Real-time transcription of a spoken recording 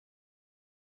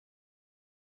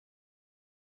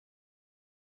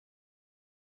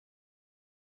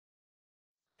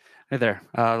Hey there.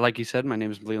 Like you said, my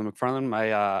name is Leeland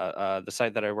McFarland. The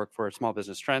site that I work for is Small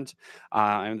Business Trends.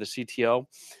 I'm the CTO.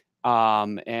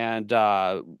 And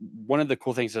One of the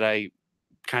cool things that I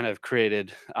kind of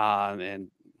created, and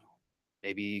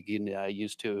maybe you can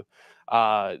use to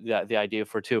the idea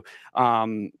for too,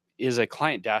 is a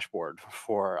client dashboard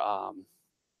for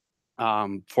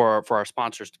our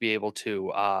sponsors to be able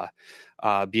to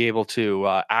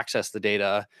access the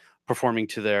data performing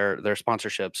to their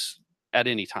sponsorships at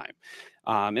any time.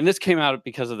 And this came out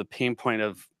because of the pain point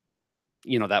of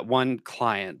that one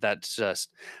client that's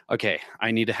just, okay,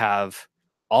 I need to have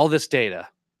all this data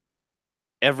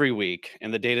every week,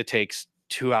 and the data takes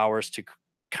 2 hours to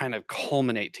kind of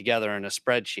culminate together in a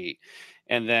spreadsheet,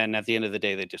 and then at the end of the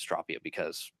day they just drop you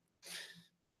because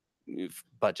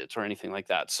budgets or anything like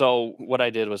that. So what I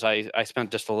did was I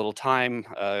spent just a little time,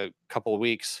 a couple of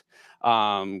weeks,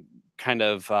 kind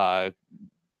of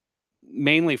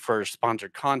mainly for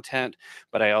sponsored content,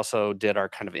 but I also did our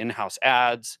kind of in-house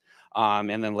ads,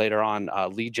 and then later on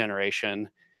lead generation,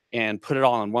 and put it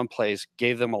all in one place.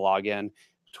 Gave them a login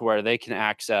to where they can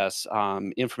access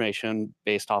information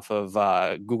based off of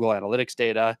Google Analytics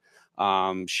data,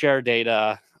 share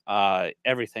data,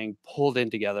 everything pulled in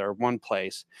together one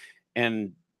place,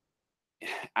 and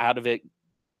out of it,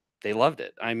 they loved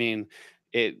it. I mean,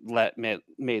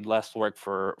 made less work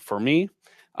for me.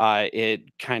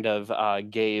 It kind of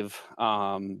gave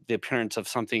the appearance of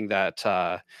something that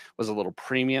was a little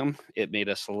premium. It made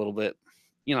us a little bit,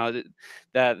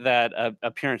 that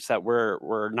appearance that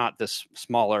we're not this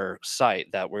smaller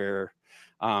site, that we're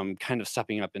kind of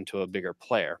stepping up into a bigger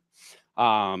player.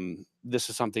 This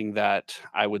is something that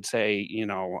I would say,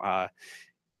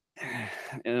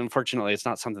 and unfortunately, it's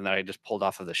not something that I just pulled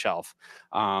off of the shelf.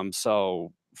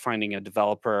 So finding a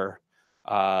developer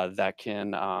that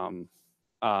can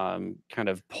kind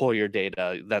of pull your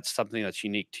data, that's something that's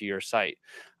unique to your site,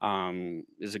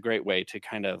 is a great way to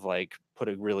kind of like put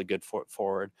a really good foot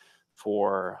forward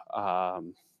for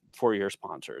your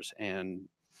sponsors, and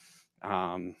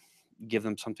um, give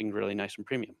them something really nice and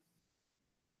premium.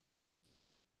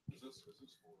 Is this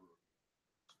for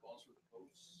sponsored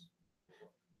posts?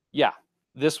 Yeah,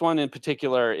 this one in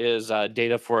particular is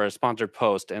data for a sponsored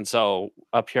post. And so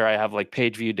up here I have like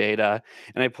page view data,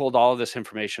 and I pulled all of this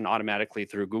information automatically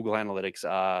through Google Analytics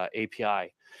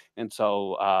API. And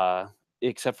so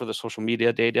except for the social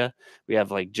media data, we have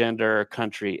like gender,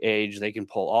 country, age. They can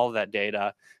pull all of that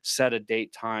data, set a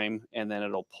date, time, and then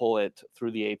it'll pull it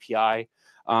through the API.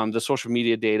 The social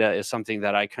media data is something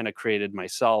that I kind of created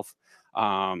myself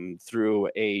through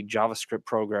a JavaScript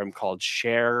program called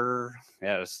Share.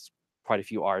 Yeah, it's quite a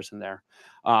few R's in there.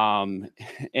 Um,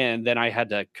 and then I had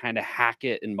to kind of hack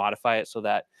it and modify it so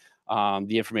that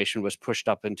the information was pushed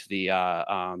up into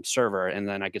the server, and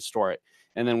then I could store it.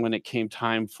 And then when it came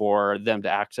time for them to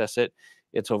access it,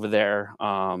 it's over there.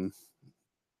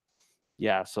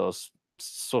 Yeah, so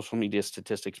social media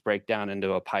statistics break down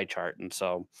into a pie chart. And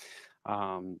so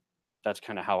um, that's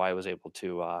kind of how I was able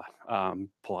to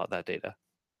pull out that data.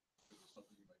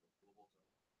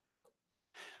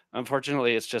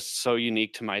 Unfortunately, it's just so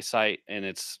unique to my site, and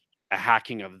it's a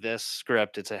hacking of this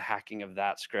script. It's a hacking of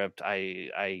that script.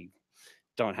 I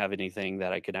don't have anything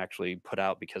that I could actually put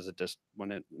out because it just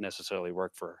wouldn't necessarily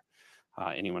work for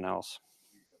anyone else.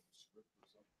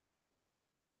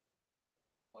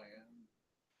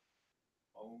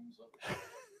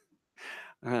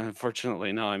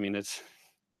 Unfortunately, no. I mean,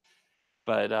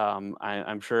 but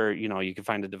I'm sure you can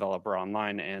find a developer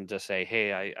online and just say,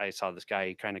 "Hey, I saw this guy.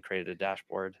 He kind of created a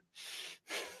dashboard."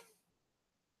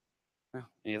 Yeah.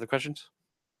 Any other questions?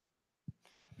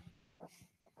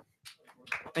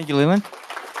 Thank you, Leland.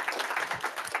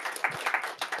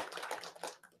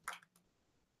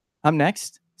 Up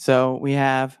next, so we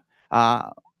have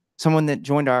someone that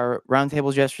joined our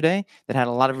roundtables yesterday that had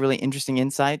a lot of really interesting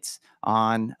insights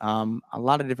on a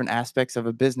lot of different aspects of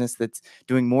a business that's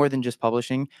doing more than just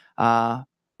publishing.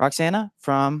 Roxana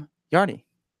from Yardi.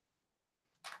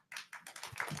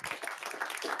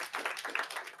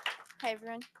 Hi,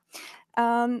 everyone.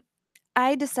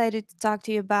 I decided to talk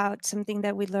to you about something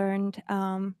that we learned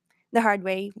the hard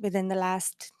way within the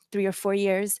last 3 or 4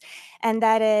 years, and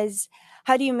that is,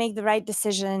 how do you make the right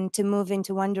decision to move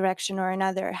into one direction or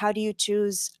another? How do you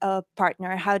choose a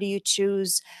partner? How do you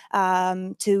choose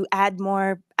to add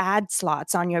more ad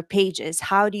slots on your pages?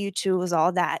 How do you choose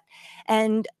all that?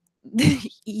 And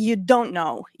you don't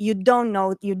know. You don't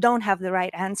know. You don't have the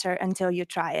right answer until you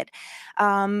try it.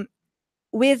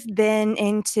 We've been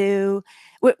into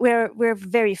we're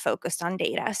very focused on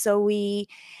data, so we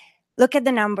look at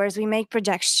the numbers, we make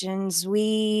projections,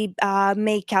 we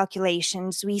make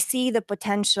calculations, we see the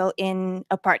potential in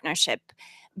a partnership.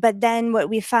 But then what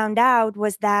we found out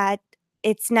was that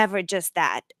it's never just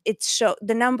that.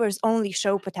 The numbers only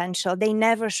show potential. They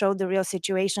never show the real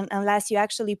situation unless you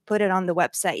actually put it on the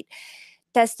website.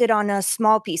 Test it on a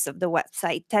small piece of the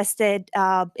website, test it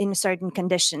in certain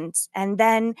conditions, and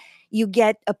then you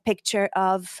get a picture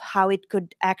of how it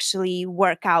could actually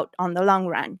work out on the long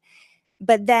run.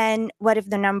 But then what if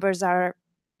the numbers are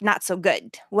not so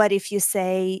good? What if you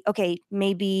say, okay,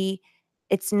 maybe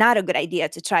it's not a good idea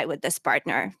to try with this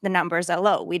partner. The numbers are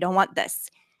low. We don't want this.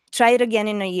 Try it again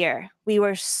in a year. We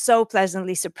were so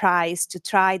pleasantly surprised to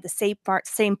try the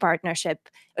same partnership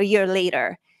a year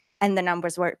later, and the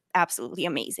numbers were absolutely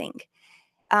amazing.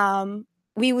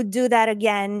 We would do that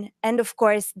again. And of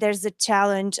course, there's a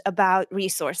challenge about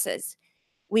resources.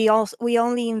 We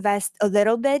only invest a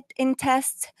little bit in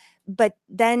tests, but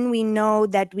then we know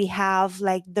that we have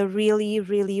like the really,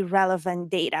 really relevant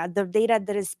data, the data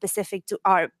that is specific to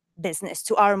our business,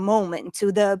 to our moment,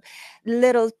 to the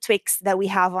little tweaks that we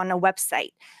have on a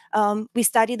website. We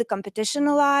study the competition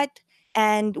a lot,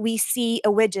 and we see a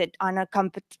widget on a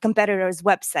competitor's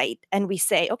website, and we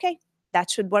say, okay, that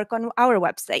should work on our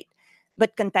website.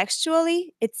 But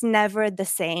contextually, it's never the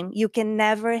same. You can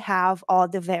never have all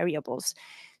the variables.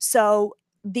 So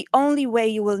the only way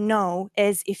you will know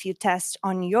is if you test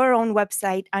on your own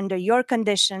website, under your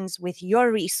conditions, with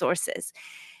your resources.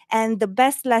 And the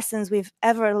best lessons we've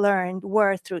ever learned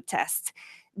were through tests.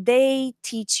 They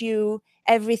teach you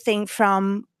everything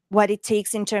from what it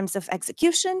takes in terms of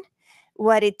execution,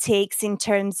 what it takes in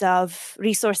terms of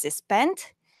resources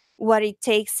spent, what it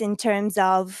takes in terms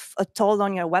of a toll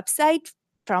on your website,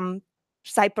 from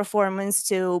site performance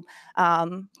to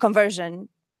conversion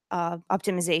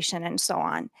optimization and so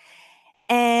on.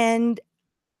 And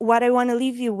what I want to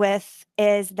leave you with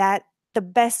is that the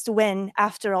best win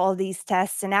after all these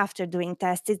tests and after doing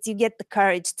tests is you get the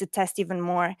courage to test even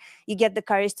more. You get the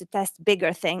courage to test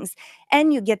bigger things,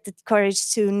 and you get the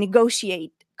courage to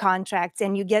negotiate contracts,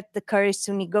 and you get the courage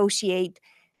to negotiate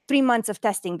 3 months of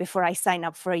testing before I sign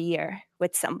up for a year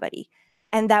with somebody.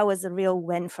 And that was a real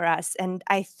win for us. And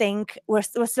I think we're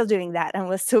still doing that, and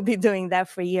we'll still be doing that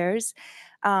for years.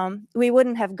 We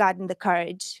wouldn't have gotten the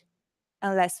courage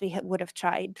unless we would have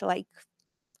tried like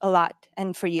a lot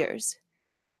and for years.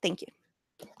 Thank you.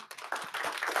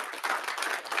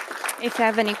 If you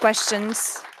have any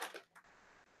questions.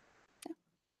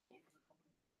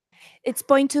 It's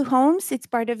Point2 Homes. It's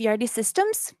part of Yardi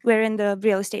Systems. We're in the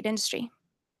real estate industry.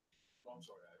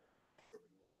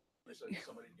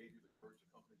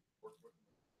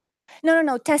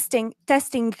 No.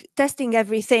 Testing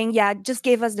everything. Yeah, just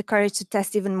gave us the courage to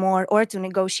test even more or to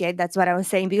negotiate. That's what I was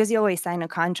saying, because you always sign a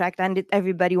contract and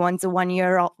everybody wants a 1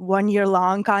 year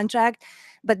long contract,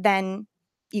 but then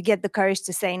you get the courage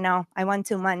to say, no, I want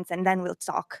 2 months, and then we'll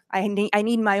talk. I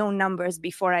need my own numbers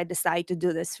before I decide to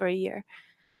do this for a year.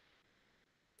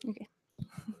 Okay.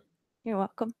 You're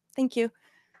welcome. Thank you.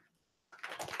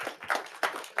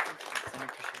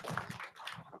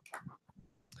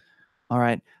 All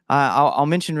right. I'll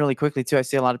mention really quickly too. I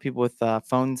see a lot of people with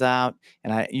phones out,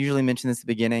 and I usually mention this at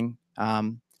the beginning.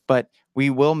 But we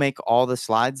will make all the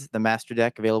slides, the master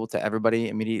deck, available to everybody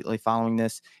immediately following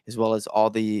this, as well as all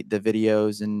the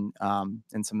videos and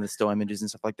some of the still images and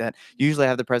stuff like that. Usually I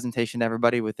have the presentation to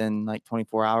everybody within like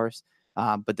 24 hours,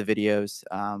 but the videos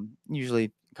usually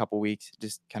a couple weeks. It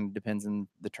just kind of depends on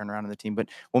the turnaround of the team. But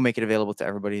we'll make it available to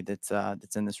everybody that's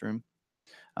in this room.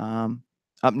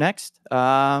 Up next,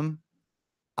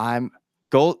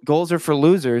 goals are for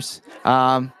losers.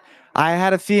 I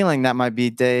had a feeling that might be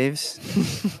Dave's.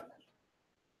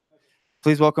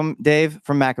 Please welcome Dave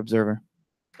from MacObserver.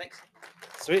 Thanks.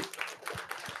 Sweet.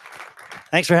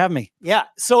 Thanks for having me. Yeah.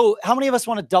 So how many of us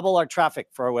want to double our traffic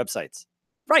for our websites?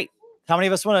 Right. How many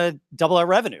of us want to double our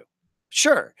revenue?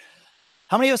 Sure.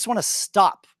 How many of us want to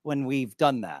stop when we've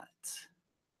done that?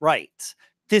 Right.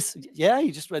 That's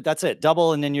it.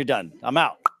 Double and then you're done. I'm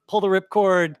out. Pull the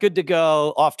ripcord, good to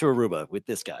go, off to Aruba with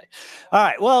this guy. All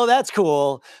right, well, that's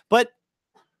cool, but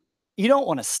you don't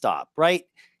want to stop, right?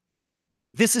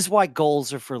 This is why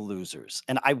goals are for losers.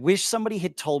 And I wish somebody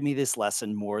had told me this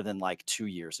lesson more than like 2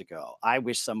 years ago. I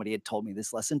wish somebody had told me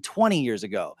this lesson 20 years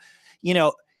ago. You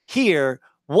know, here,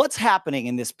 what's happening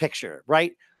in this picture,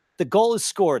 right? The goal is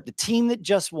scored. The team that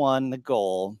just won the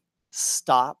goal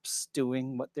stops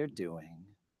doing what they're doing.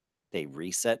 They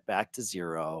reset back to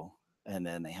 0. And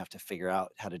then they have to figure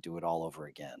out how to do it all over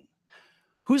again.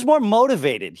 Who's more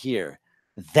motivated here?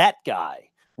 That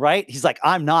guy, right? He's like,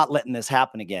 I'm not letting this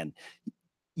happen again.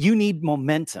 you need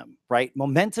momentum, right?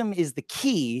 Momentum is the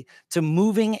key to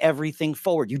moving everything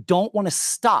forward. You don't want to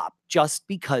stop just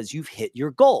because you've hit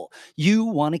your goal. You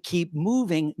want to keep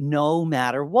moving no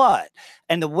matter what.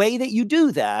 And the way that you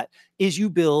do that is you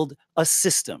build a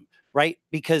system, right?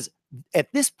 Because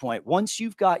at this point, once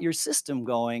you've got your system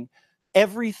going,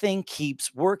 everything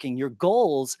keeps working. Your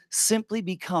goals simply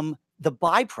become the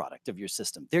byproduct of your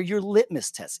system. They're your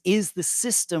litmus test. Is the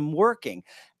system working?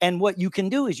 And what you can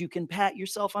do is you can pat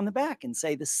yourself on the back and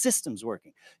say, the system's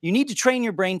working. You need to train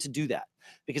your brain to do that.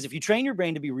 Because if you train your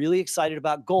brain to be really excited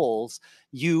about goals,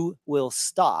 you will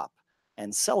stop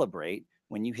and celebrate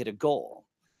when you hit a goal.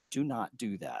 Do not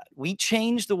do that. We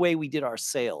changed the way we did our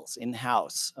sales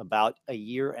in-house about a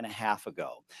year and a half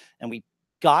ago. And we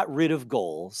got rid of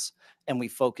goals and we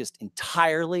focused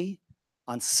entirely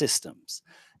on systems.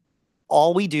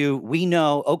 All we do, we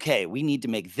know, okay, we need to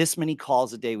make this many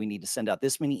calls a day. We need to send out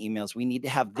this many emails. We need to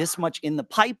have this much in the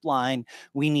pipeline.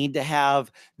 We need to have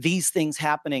these things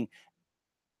happening.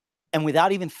 And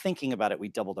without even thinking about it, we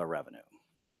doubled our revenue.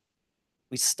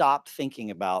 We stopped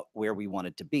thinking about where we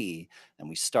wanted to be, and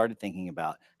we started thinking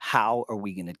about how are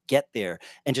we going to get there,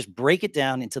 and just break it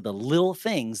down into the little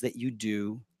things that you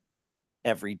do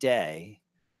every day.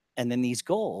 And then these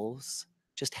goals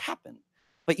just happen.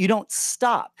 But you don't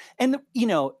stop. And,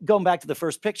 going back to the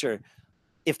first picture,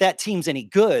 if that team's any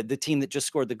good, the team that just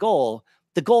scored the goal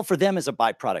for them is a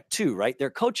byproduct too, right? Their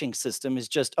coaching system is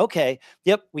just, okay,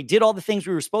 yep, we did all the things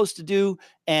we were supposed to do.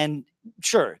 And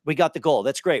sure, we got the goal.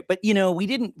 That's great. But, we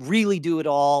didn't really do it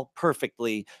all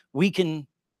perfectly. We can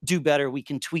do better. We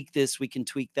can tweak this. We can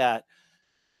tweak that.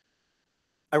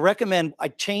 I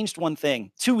changed one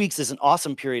thing. 2 weeks is an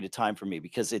awesome period of time for me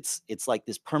because it's like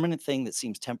this permanent thing that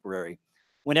seems temporary.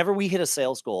 Whenever we hit a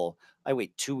sales goal, I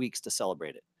wait 2 weeks to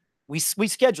celebrate it. We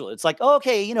schedule it. It's like, oh,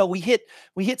 okay, we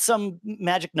hit some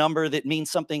magic number that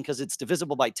means something because it's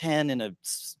divisible by 10 in a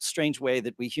strange way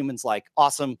that we humans like.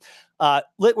 Awesome.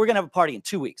 We're going to have a party in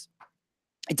 2 weeks.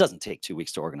 It doesn't take 2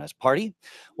 weeks to organize a party.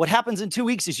 What happens in 2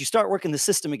 weeks is you start working the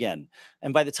system again.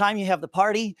 And by the time you have the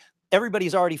party,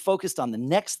 everybody's already focused on the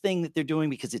next thing that they're doing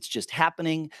because it's just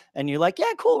happening. And you're like,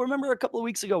 yeah, cool. Remember a couple of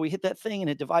weeks ago, we hit that thing and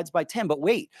it divides by 10. But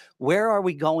wait, where are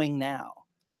we going now?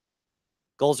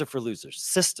 Goals are for losers.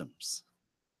 Systems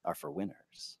are for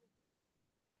winners.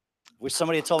 Wish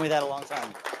somebody had told me that a long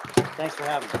time. Thanks for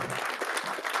having me.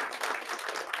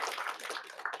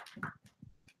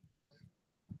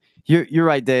 You're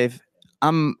right, Dave.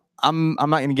 I'm not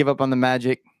going to give up on the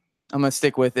magic. I'm going to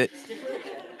stick with it.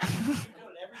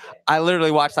 I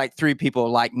literally watched like 3 people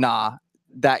like, nah,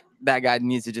 that guy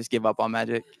needs to just give up on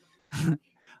magic.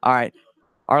 All right.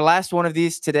 Our last one of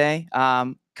these today,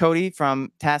 Cody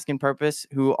from Task and Purpose,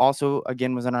 who also,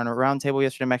 again, was on our roundtable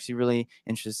yesterday. I'm actually really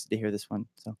interested to hear this one.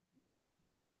 So,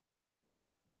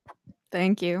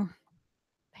 thank you.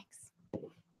 Thanks.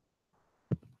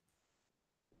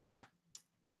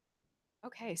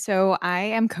 Okay, so I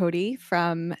am Cody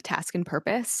from Task and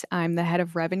Purpose. I'm the head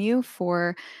of revenue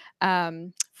for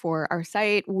our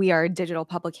site. We are a digital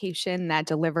publication that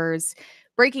delivers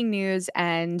breaking news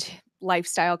and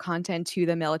lifestyle content to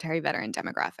the military veteran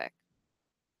demographic.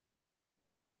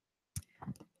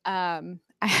 I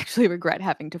actually regret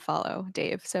having to follow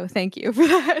Dave, so thank you for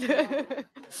that.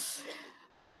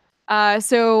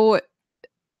 So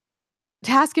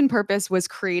Task and Purpose was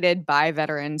created by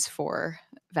veterans for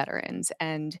veterans,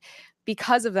 and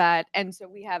because of that, and so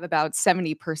we have about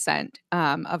 70%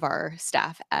 of our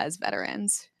staff as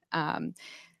veterans.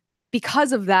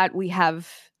 Because of that, we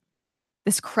have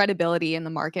this credibility in the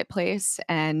marketplace,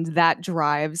 and that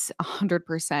drives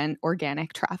 100%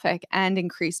 organic traffic and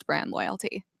increased brand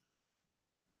loyalty.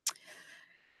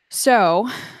 So,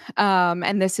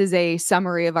 and this is a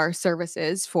summary of our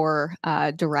services for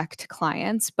direct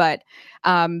clients, but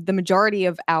the majority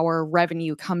of our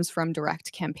revenue comes from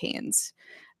direct campaigns.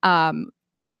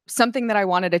 Something that I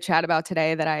wanted to chat about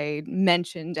today that I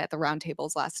mentioned at the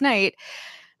roundtables last night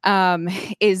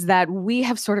is that we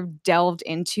have sort of delved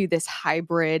into this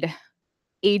hybrid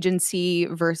agency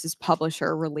versus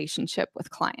publisher relationship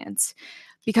with clients.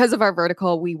 Because of our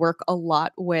vertical, we work a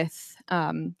lot with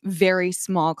very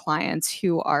small clients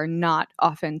who are not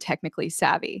often technically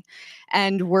savvy.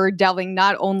 And we're delving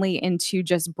not only into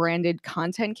just branded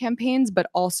content campaigns, but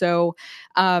also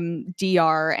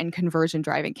DR and conversion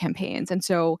driving campaigns. And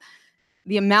so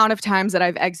the amount of times that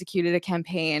I've executed a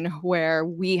campaign where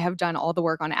we have done all the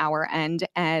work on our end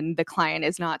and the client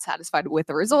is not satisfied with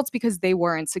the results because they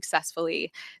weren't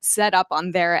successfully set up on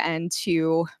their end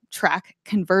to track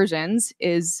conversions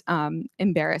is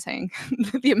embarrassing.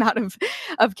 The amount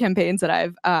of campaigns that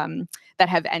I've that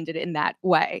have ended in that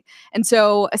way. And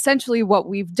so essentially what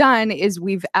we've done is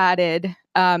we've added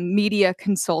media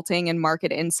consulting and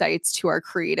market insights to our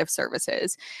creative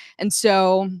services. And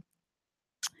so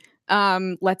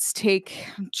let's take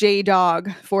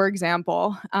JDog, for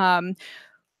example.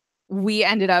 We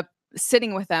ended up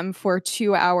sitting with them for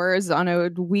 2 hours on a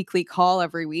weekly call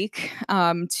every week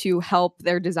to help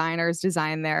their designers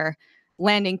design their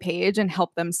landing page and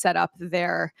help them set up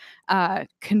their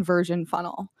conversion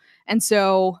funnel. And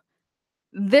so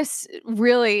this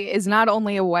really is not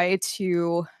only a way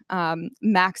to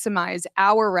maximize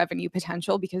our revenue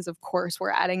potential, because of course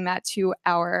we're adding that to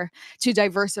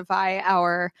diversify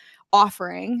our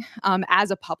offering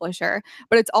as a publisher,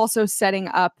 but it's also setting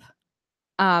up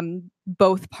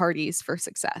both parties for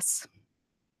success.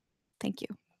 Thank you.